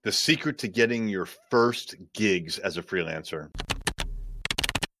The secret to getting your first gigs as a freelancer.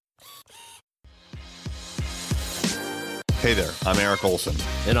 Hey there, I'm Eric Olson.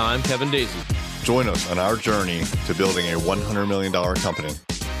 And I'm Kevin Daisy. Join us on our journey to building a $100 million company.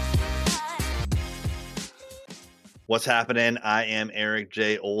 What's happening? I am Eric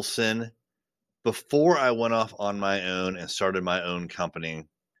J. Olson. Before I went off on my own and started my own company,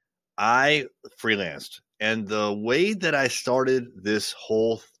 I freelanced. And the way that I started this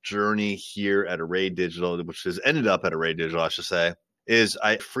whole journey here at Array Digital, which has ended up at Array Digital, I should say, is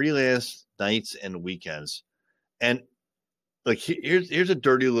I freelanced nights and weekends. And like, here's a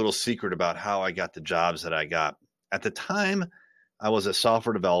dirty little secret about how I got the jobs that I got. At the time, I was a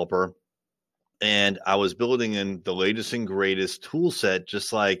software developer, and I was building in the latest and greatest tool set,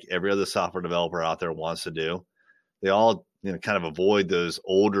 just like every other software developer out there wants to do. They all kind of avoid those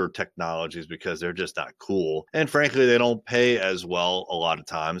older technologies because they're just not cool. And frankly, they don't pay as well a lot of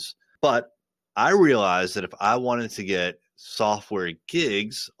times. But I realized that if I wanted to get software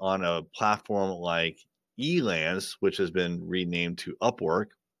gigs on a platform like Elance, which has been renamed to Upwork,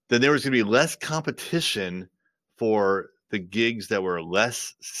 then there was going to be less competition for the gigs that were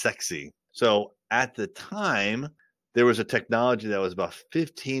less sexy. So at the time, there was a technology that was about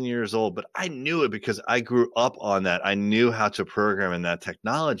 15 years old, but I knew it because I grew up on that. I knew how to program in that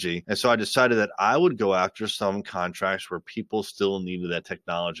technology. And so I decided that I would go after some contracts where people still needed that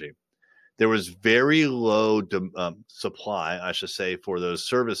technology. There was very low supply, I should say, for those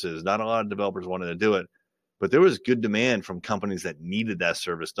services. Not a lot of developers wanted to do it, but there was good demand from companies that needed that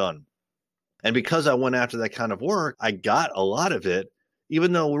service done. And because I went after that kind of work, I got a lot of it.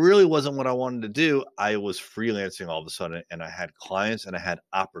 Even though it really wasn't what I wanted to do, I was freelancing all of a sudden, and I had clients and I had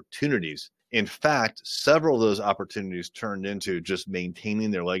opportunities. In fact, several of those opportunities turned into just maintaining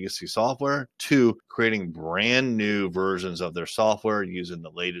their legacy software to creating brand new versions of their software using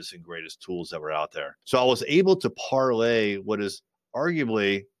the latest and greatest tools that were out there. So I was able to parlay what is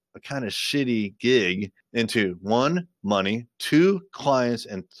arguably a kind of shitty gig into 1, money, 2, clients,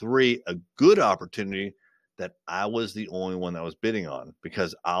 and 3, a good opportunity that I was the only one that was bidding on,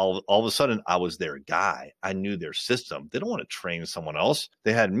 because all of a sudden I was their guy. I knew their system. They don't want to train someone else.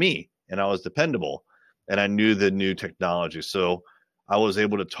 They had me, and I was dependable, and I knew the new technology. So I was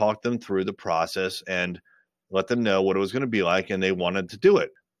able to talk them through the process and let them know what it was going to be like, and they wanted to do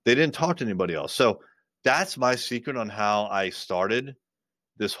it. They didn't talk to anybody else. So that's my secret on how I started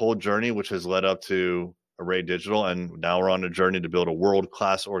this whole journey, which has led up to Array Digital, and now we're on a journey to build a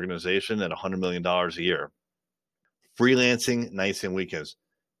world-class organization at $100 million a year. Freelancing nights and weekends.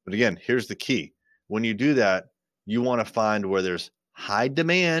 But again, here's the key. When you do that, you want to find where there's high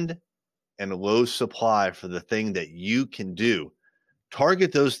demand and low supply for the thing that you can do.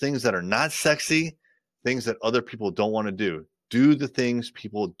 Target those things that are not sexy, things that other people don't want to do. Do the things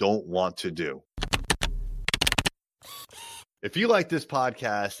people don't want to do. If you like this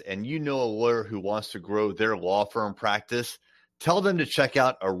podcast and you know a lawyer who wants to grow their law firm practice, tell them to check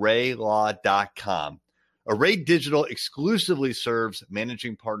out ArrayLaw.com. Array Digital exclusively serves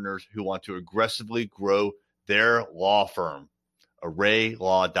managing partners who want to aggressively grow their law firm.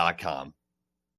 ArrayLaw.com.